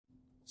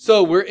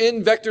So we're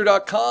in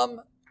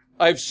VECTR.com.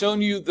 I've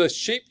shown you the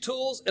shape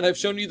tools and I've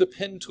shown you the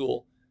pen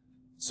tool.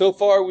 So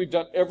far we've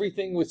done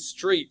everything with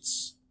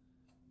straights.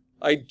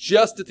 I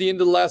just at the end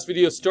of the last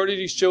video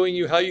started showing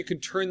you how you can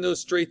turn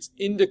those straights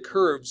into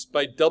curves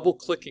by double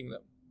clicking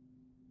them.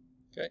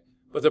 Okay?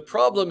 But the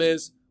problem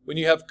is when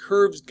you have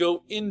curves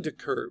go into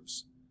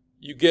curves,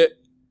 you get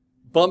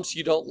bumps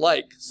you don't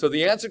like. So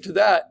the answer to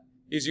that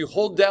is you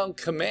hold down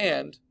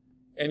Command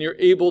and you're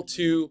able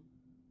to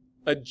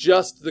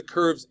adjust the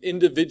curves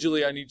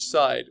individually on each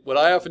side. What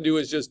I often do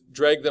is just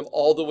drag them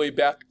all the way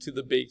back to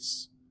the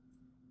base.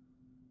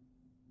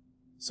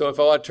 So if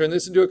I want to turn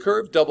this into a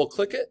curve, double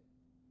click it,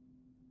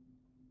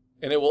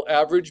 and it will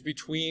average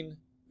between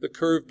the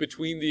curve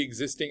between the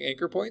existing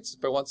anchor points.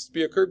 If I want it to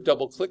be a curve,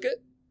 double click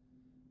it.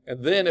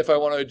 And then if I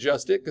want to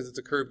adjust it, because it's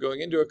a curve going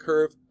into a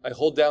curve, I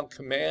hold down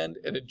Command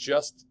and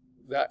adjust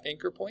that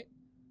anchor point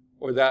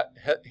or that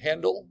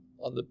handle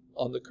on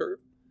the curve.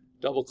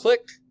 Double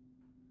click,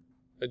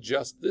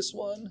 adjust this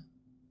one,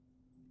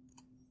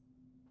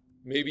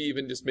 maybe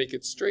even just make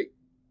it straight,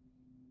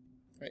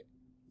 right?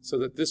 So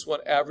that this one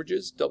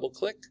averages, double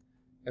click,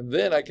 and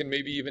then I can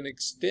maybe even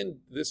extend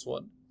this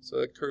one so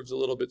that curve's a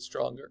little bit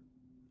stronger.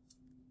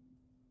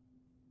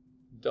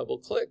 Double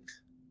click,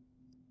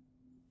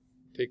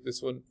 take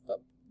this one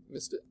up,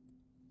 missed it,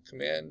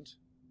 Command,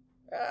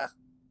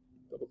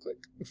 double click.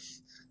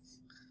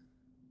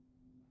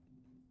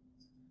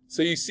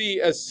 So you see,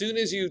 as soon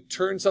as you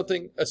turn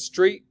something, a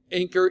straight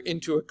anchor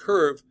into a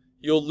curve,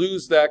 you'll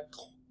lose that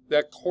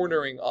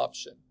cornering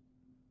option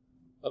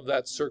of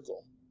that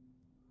circle.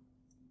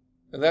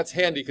 And that's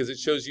handy because it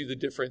shows you the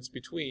difference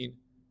between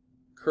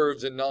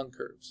curves and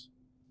non-curves.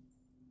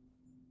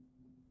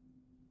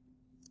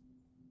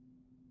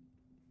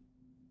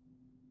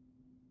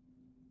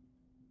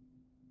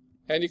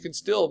 And you can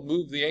still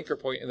move the anchor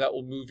point and that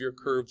will move your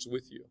curves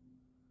with you.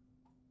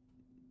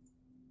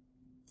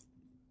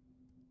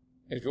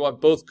 And if you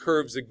want both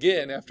curves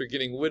again after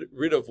getting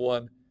rid of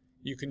one,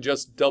 you can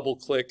just double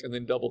click and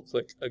then double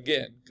click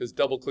again, because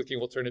double clicking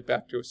will turn it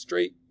back to a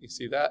straight, you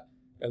see that,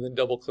 and then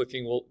double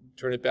clicking will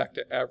turn it back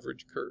to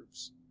average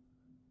curves.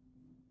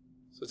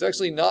 So it's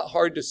actually not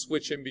hard to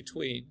switch in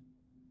between.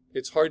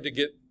 It's hard to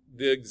get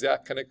the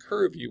exact kind of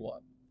curve you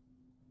want.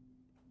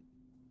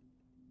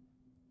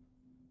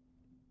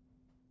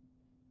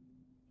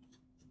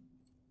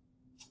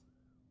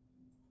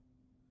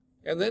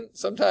 And then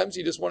sometimes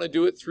you just want to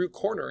do it through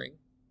cornering,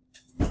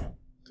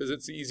 because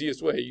it's the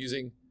easiest way,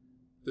 using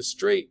the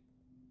straight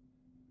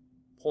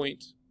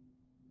point,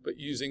 but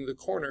using the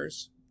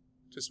corners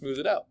to smooth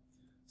it out.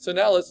 So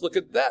now let's look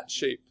at that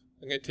shape.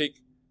 I'm going to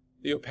take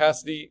the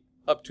opacity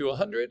up to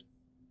 100,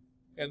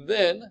 and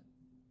then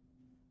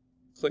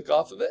click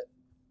off of it,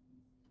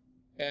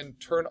 and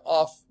turn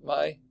off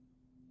my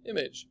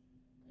image.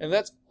 And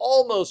that's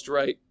almost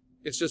right.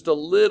 It's just a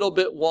little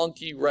bit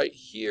wonky right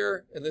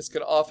here, and this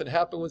can often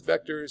happen with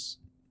vectors,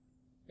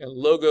 and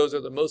logos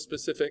are the most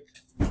specific.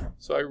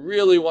 So I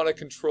really want to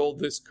control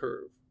this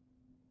curve.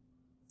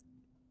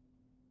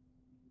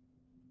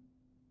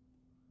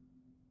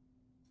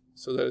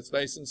 So that it's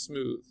nice and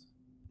smooth.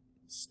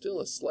 Still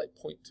a slight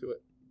point to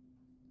it.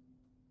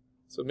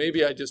 So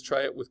maybe I just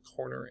try it with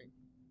cornering.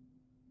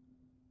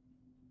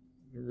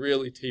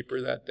 Really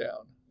taper that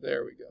down.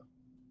 There we go.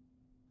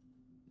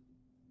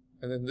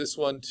 And then this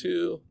one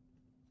too.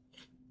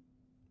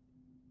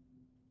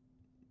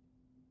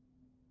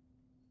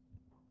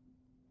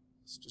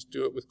 Let's just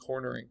do it with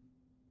cornering.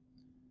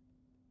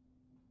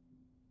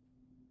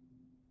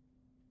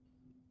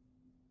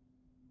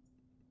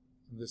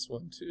 And this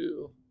one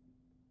too.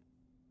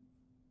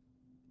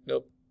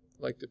 Nope,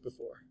 liked it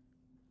before.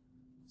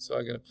 So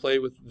I'm going to play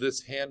with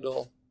this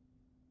handle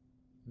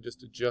and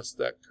just adjust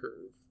that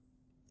curve.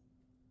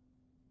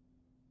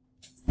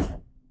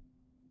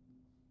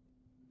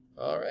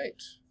 All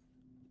right.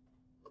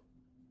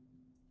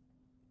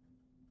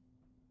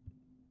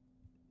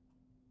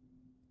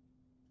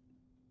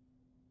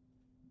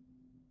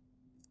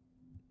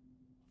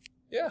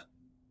 Yeah.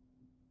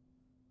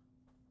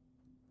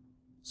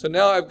 So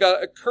now I've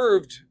got a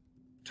curved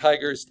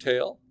tiger's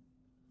tail,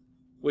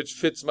 which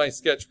fits my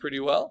sketch pretty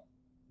well.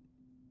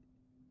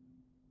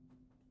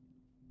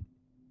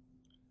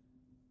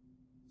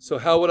 So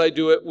how would I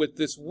do it with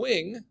this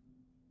wing?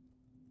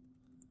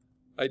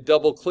 I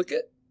double click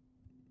it,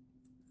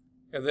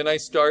 and then I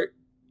start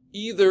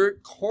either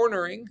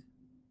cornering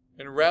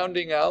and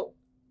rounding out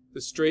the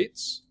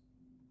straights,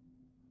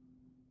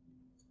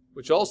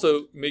 which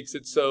also makes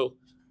it so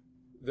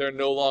they're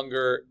no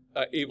longer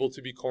able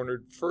to be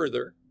cornered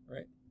further,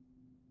 right?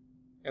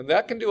 And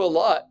that can do a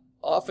lot.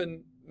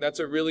 Often that's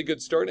a really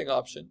good starting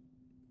option.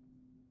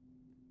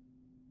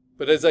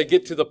 But as I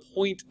get to the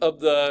point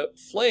of the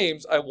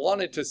flames, I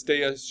want it to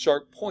stay a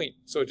sharp point.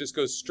 So it just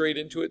goes straight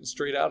into it and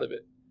straight out of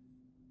it.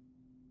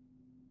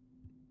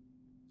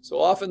 So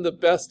often the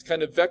best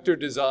kind of vector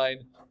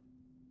design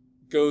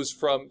goes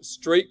from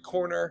straight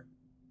corner,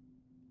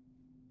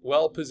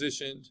 well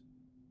positioned,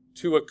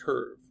 to a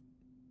curve.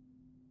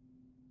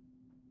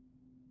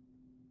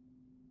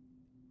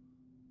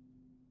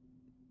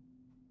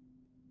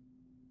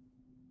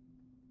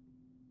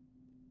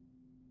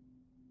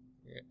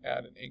 I'm going to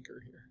add an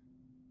anchor here.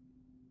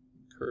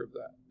 Curve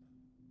that.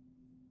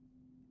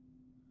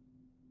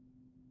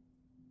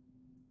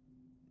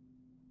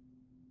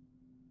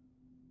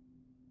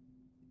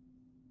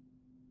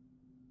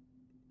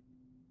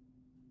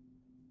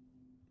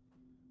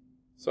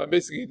 So I'm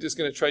basically just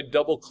going to try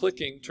double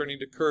clicking, turning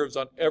to curves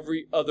on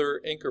every other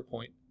anchor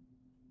point.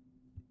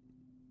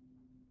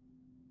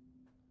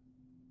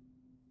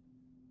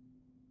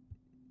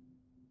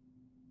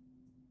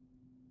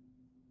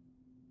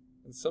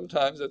 And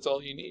sometimes that's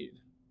all you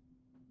need.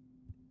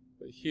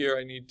 But here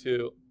I need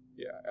to,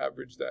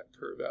 average that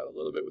curve out a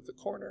little bit with the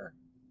corner.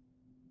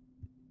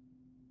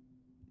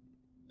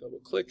 Double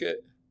click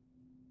it.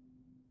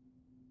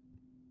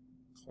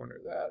 Corner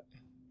that.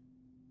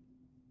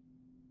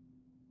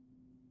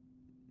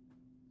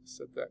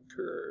 Set that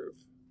curve.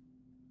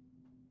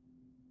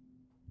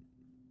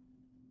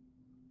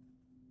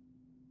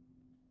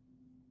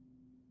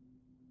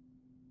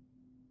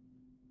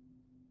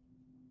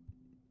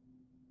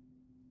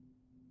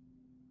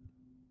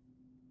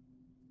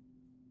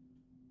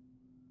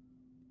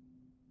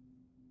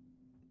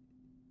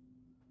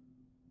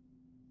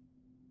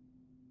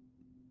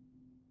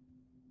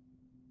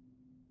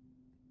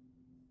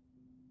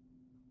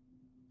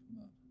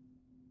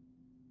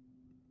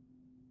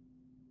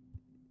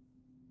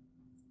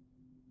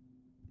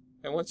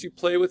 And once you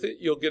play with it,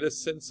 you'll get a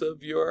sense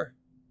of your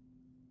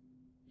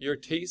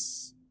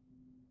tastes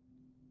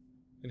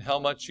and how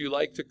much you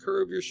like to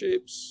curve your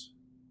shapes,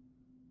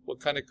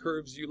 what kind of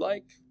curves you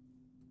like.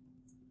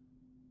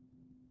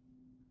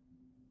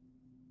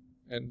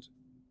 And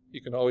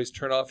you can always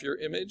turn off your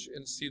image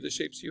and see the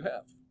shapes you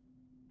have.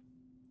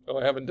 Oh,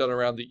 I haven't done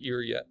around the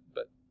ear yet,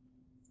 but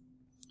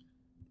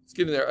it's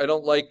getting there. I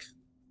don't like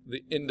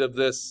the end of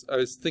this. I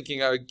was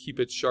thinking I would keep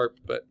it sharp,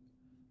 but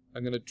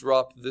I'm going to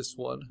drop this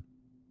one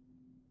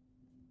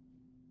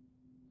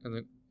and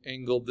then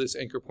angle this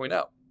anchor point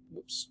out.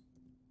 Whoops.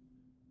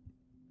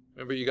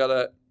 Remember, you got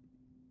to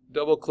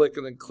double click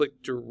and then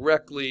click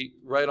directly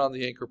right on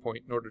the anchor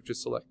point in order to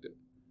select it.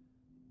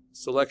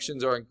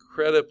 Selections are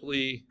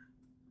incredibly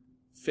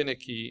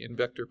finicky in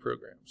vector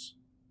programs.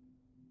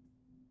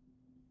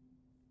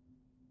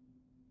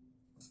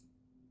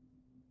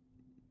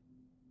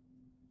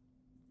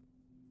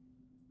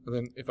 And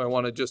then if I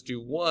want to just do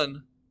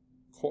one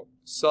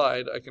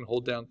side, I can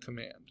hold down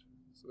Command.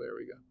 So there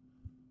we go.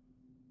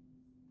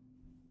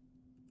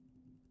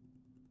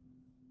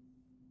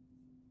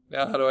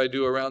 Now how do I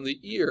do around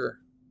the ear?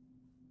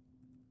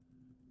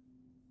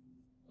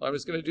 Well, I'm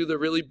just going to do the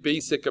really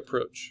basic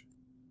approach.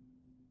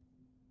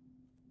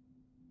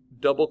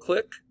 Double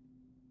click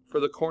for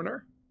the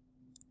corner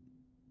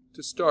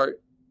to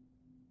start,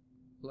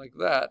 like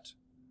that.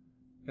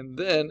 And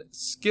then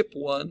skip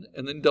one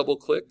and then double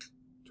click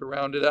to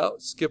round it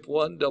out. Skip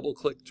one, double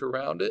click to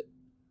round it.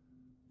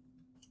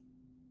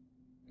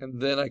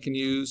 And then I can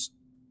use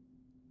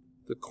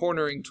the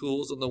cornering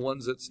tools on the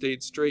ones that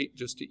stayed straight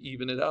just to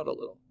even it out a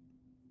little.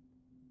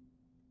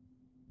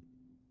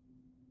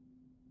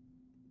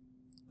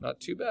 Not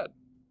too bad.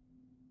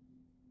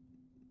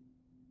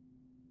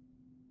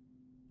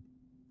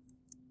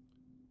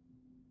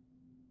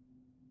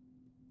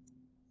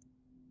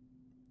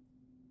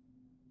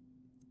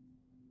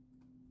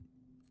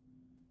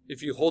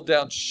 If you hold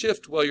down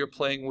Shift while you're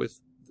playing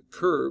with the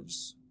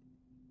curves,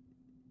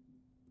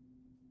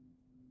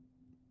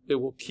 it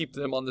will keep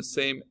them on the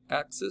same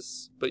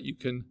axis, but you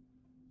can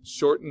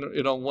shorten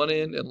it on one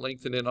end and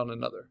lengthen it on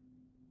another.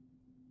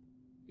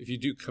 If you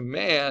do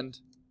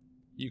Command,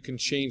 you can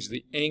change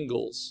the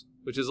angles,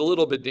 which is a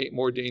little bit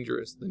more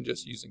dangerous than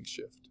just using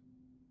Shift.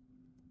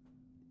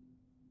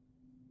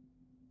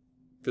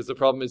 Because the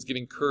problem is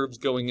getting curves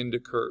going into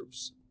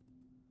curves.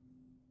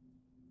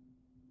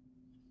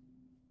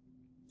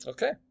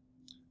 Okay.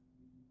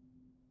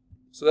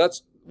 So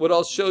that's what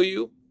I'll show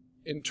you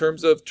in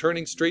terms of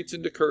turning straights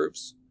into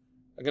curves.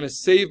 I'm going to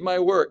save my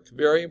work,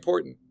 very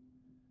important.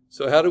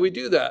 So how do we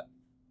do that?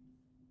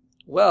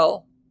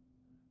 Well,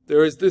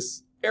 there is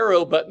this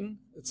arrow button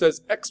that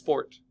says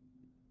export.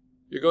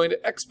 You're going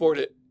to export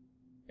it,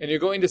 and you're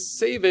going to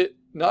save it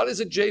not as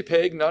a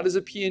JPEG, not as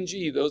a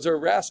PNG. Those are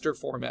raster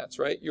formats,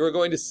 right? You're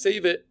going to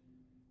save it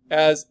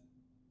as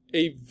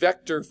a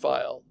vector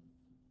file.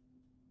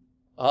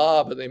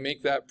 Ah, but they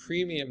make that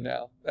premium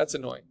now. That's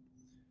annoying.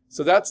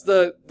 So that's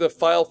the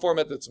file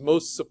format that's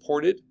most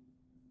supported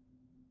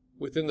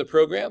within the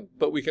program,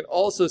 but we can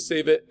also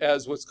save it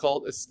as what's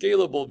called a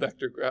scalable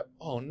vector graph.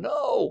 Oh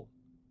no,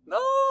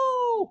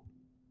 no,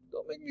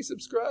 don't make me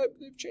subscribe.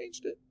 They've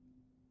changed it.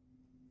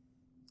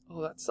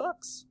 Oh, that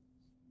sucks.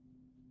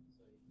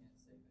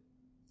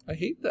 I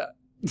hate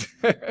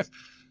that.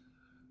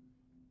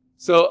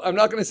 So I'm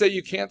not going to say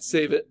you can't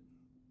save it.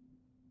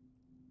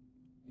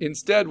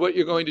 Instead, what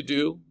you're going to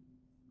do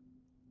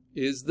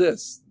is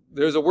this.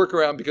 There's a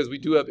workaround because we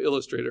do have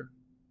Illustrator.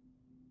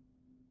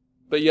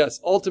 But yes,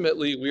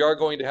 ultimately, we are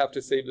going to have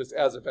to save this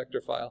as a vector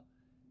file.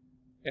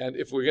 And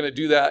if we're going to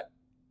do that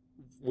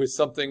with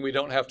something we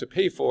don't have to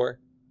pay for,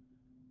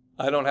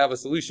 I don't have a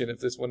solution if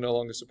this one no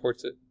longer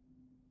supports it.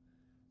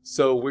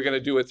 So we're going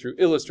to do it through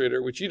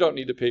Illustrator, which you don't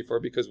need to pay for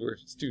because we're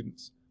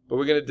students. But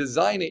we're going to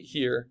design it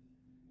here,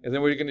 and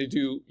then we're going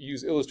to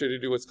use Illustrator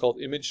to do what's called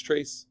image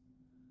trace.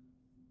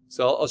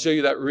 So I'll show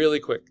you that really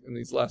quick in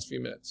these last few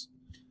minutes.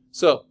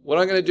 So what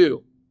I'm going to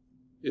do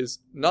is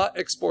not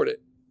export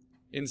it.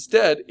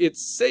 Instead,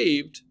 it's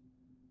saved.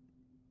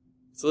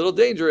 It's a little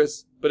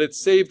dangerous, but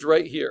it's saved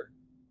right here.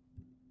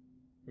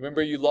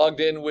 Remember, you logged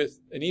in with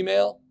an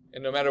email,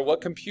 and no matter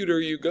what computer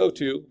you go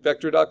to,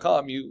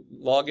 VECTR.com, you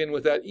log in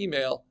with that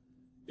email,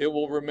 it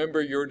will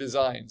remember your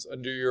designs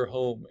under your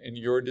home and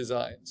your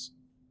designs,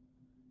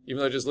 even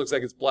though it just looks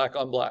like it's black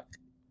on black.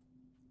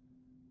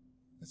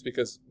 That's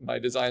because my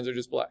designs are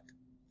just black.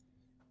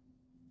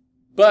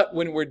 But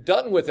when we're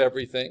done with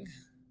everything,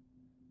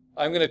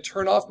 I'm going to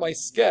turn off my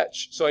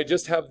sketch, so I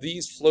just have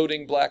these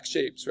floating black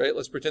shapes, right?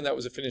 Let's pretend that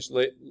was a finished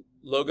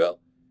logo.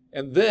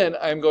 And then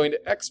I'm going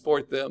to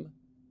export them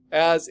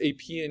as a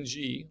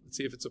PNG. Let's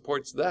see if it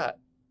supports that.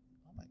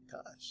 Oh my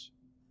gosh.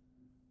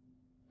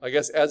 I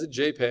guess as a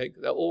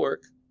JPEG, that will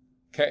work.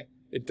 Okay,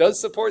 it does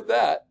support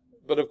that,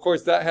 but of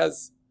course that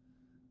has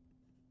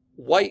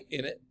white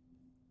in it.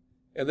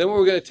 And then what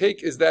we're going to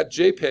take is that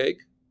JPEG.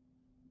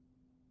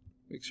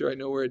 Make sure I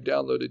know where it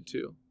downloaded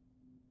to.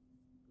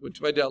 Went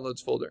to my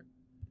downloads folder.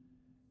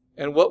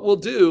 And what we'll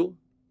do,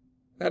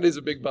 that is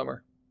a big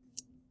bummer.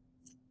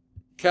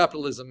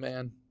 Capitalism,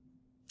 man.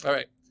 All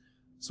right,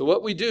 so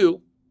what we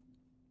do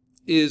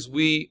is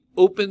we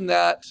open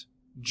that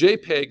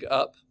JPEG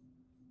up,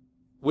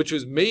 which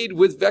was made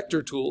with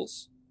vector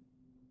tools.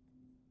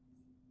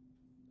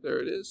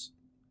 There it is.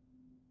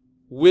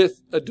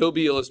 With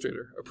Adobe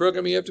Illustrator, a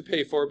program you have to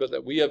pay for, but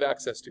that we have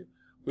access to.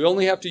 We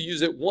only have to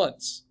use it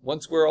once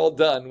we're all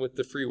done with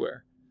the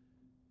freeware,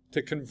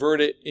 to convert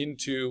it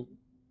into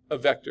a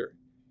vector.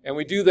 And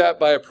we do that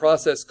by a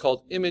process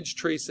called image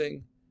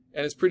tracing,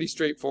 and it's pretty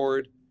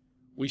straightforward.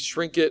 We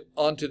shrink it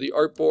onto the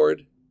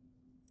artboard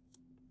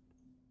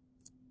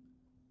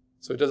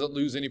so it doesn't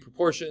lose any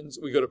proportions.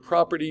 We go to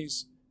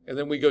properties, and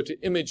then we go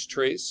to image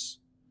trace,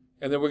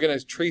 and then we're going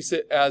to trace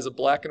it as a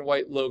black and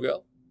white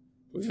logo.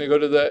 We're going to go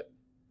to the,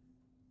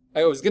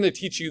 I was going to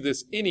teach you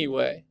this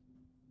anyway,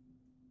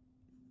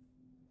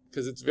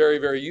 because it's very,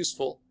 very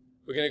useful.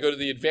 We're going to go to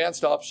the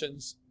advanced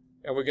options,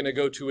 and we're going to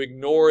go to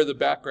ignore the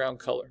background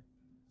color.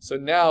 So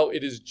now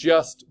it is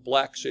just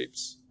black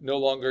shapes, no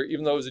longer,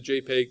 even though it was a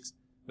JPEG,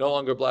 no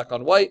longer black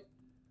on white.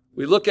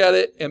 We look at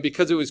it, and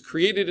because it was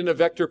created in a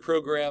vector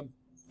program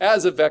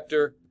as a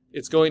vector,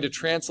 it's going to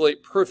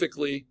translate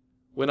perfectly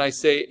when I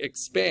say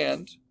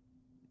expand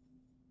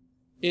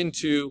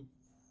into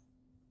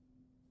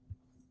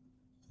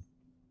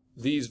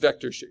these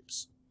vector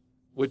shapes,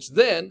 which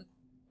then,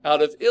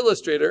 out of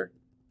Illustrator,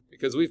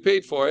 because we've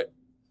paid for it,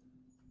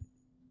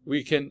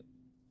 we can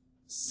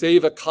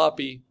save a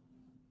copy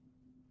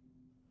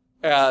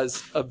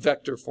as a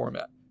vector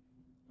format,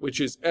 which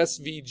is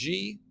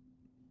SVG,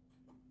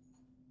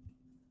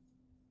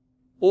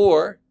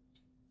 or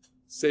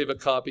save a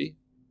copy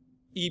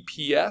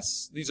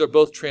EPS. These are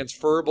both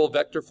transferable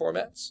vector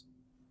formats.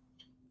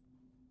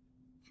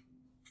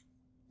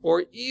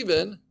 Or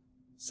even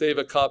save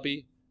a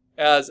copy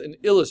as an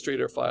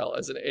Illustrator file,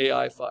 as an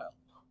AI file.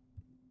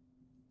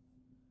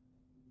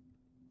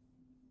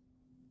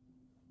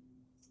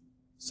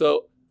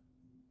 So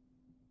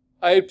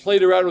I had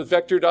played around with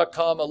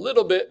VECTR.com a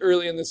little bit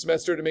early in the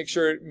semester to make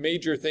sure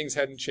major things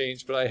hadn't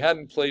changed, but I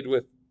hadn't played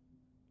with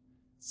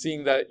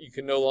seeing that you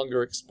can no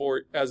longer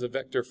export as a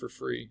vector for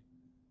free.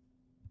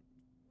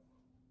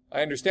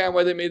 I understand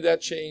why they made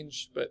that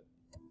change, but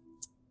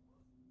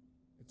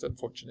it's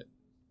unfortunate.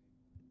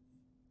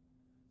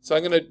 So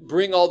I'm going to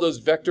bring all those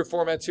vector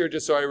formats here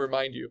just so I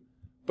remind you.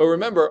 But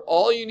remember,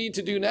 all you need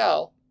to do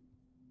now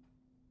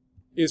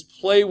is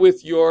play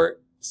with your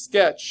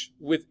sketch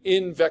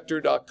within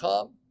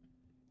VECTR.com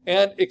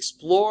and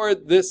explore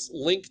this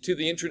link to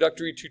the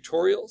introductory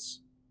tutorials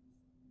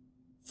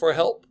for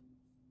help.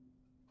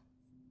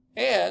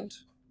 And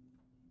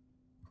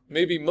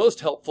maybe most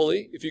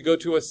helpfully, if you go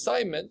to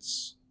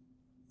assignments,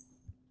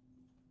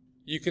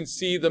 you can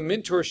see the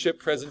mentorship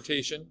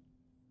presentation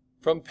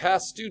from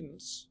past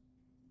students,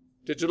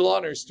 digital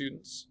honors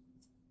students,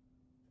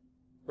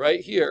 right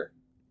here,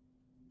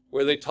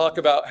 where they talk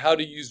about how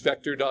to use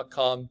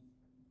VECTR.com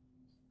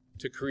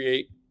to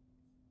create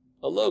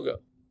a logo.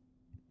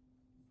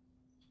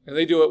 And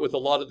they do it with a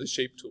lot of the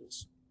shape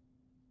tools.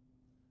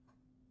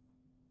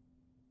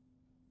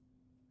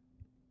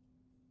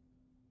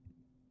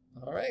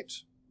 All right,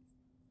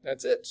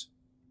 that's it.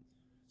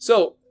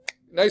 So,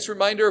 nice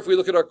reminder, if we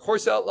look at our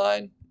course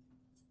outline,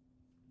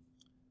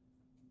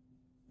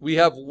 we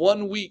have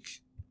 1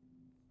 week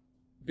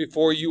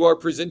before you are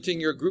presenting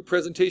your group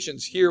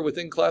presentations here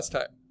within class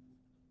time.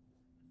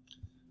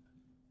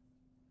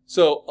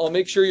 So I'll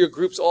make sure your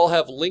groups all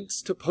have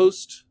links to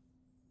post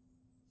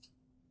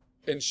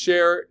and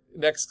share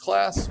next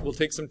class. We'll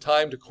take some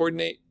time to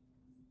coordinate.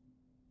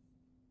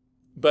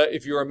 But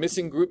if you are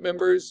missing group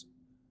members,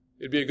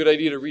 it'd be a good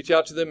idea to reach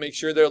out to them, make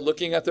sure they're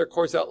looking at their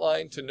course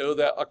outline to know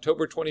that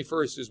October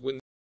 21st is when